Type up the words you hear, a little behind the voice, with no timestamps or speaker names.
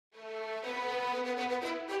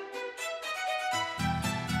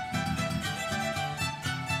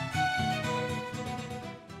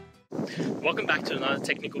Welcome back to another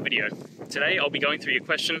technical video. Today I'll be going through your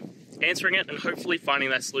question, answering it, and hopefully finding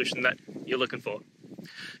that solution that you're looking for.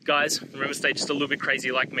 Guys, remember to stay just a little bit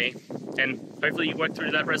crazy like me, and hopefully you work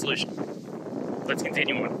through that resolution. Let's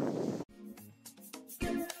continue on.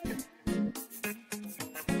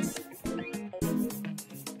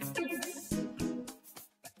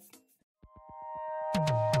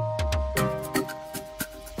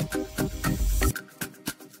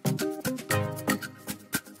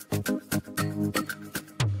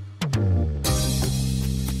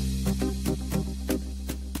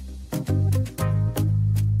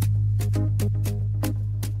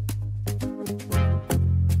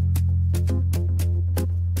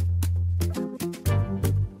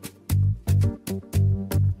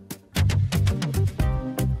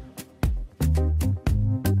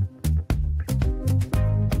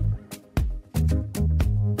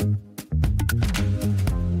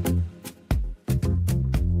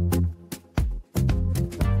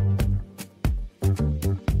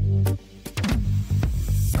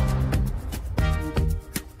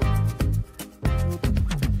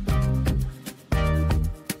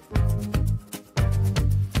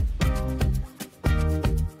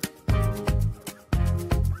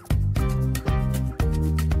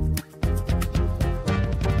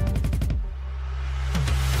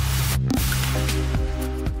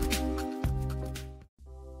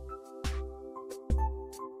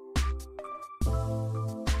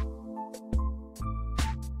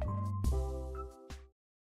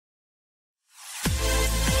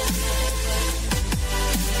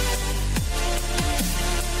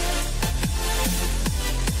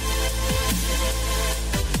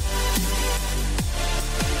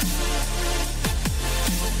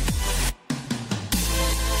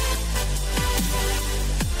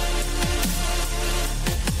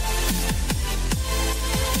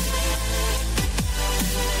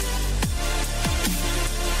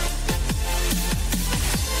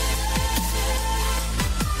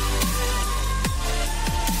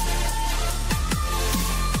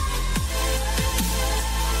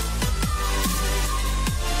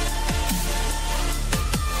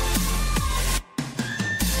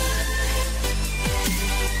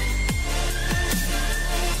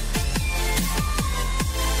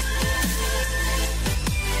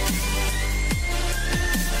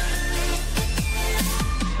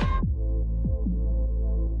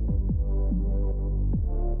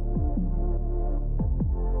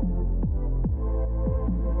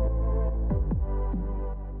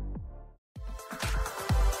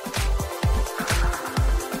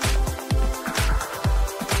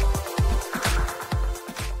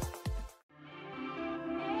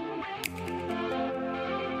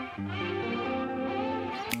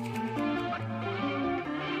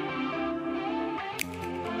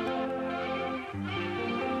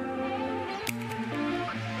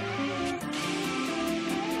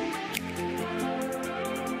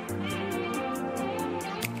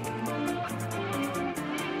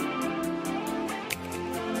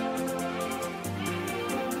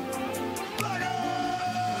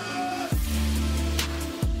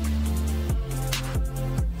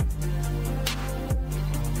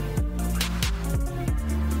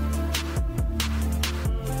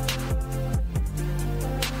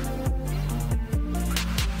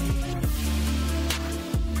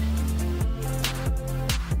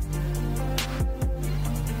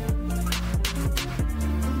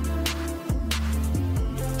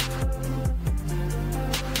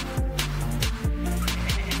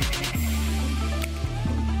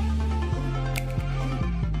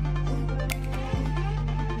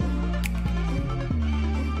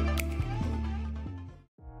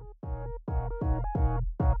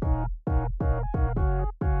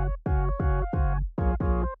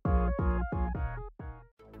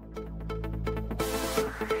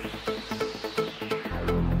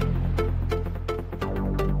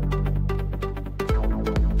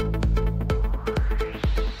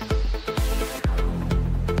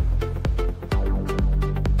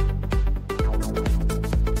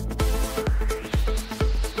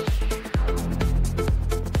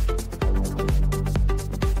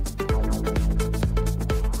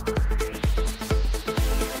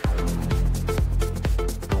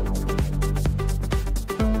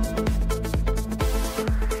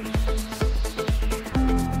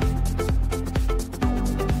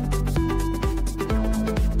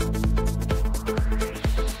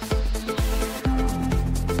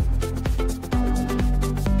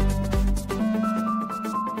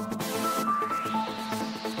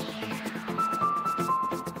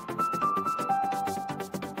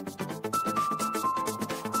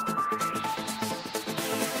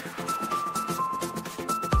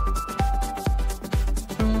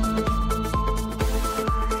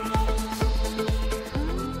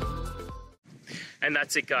 And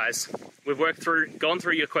that's it, guys. We've gone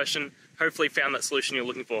through your question, hopefully found that solution you're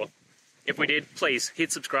looking for. If we did, please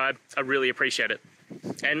hit subscribe. I really appreciate it.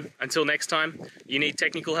 And until next time, you need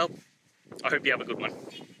technical help, I hope you have a good one.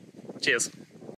 Cheers.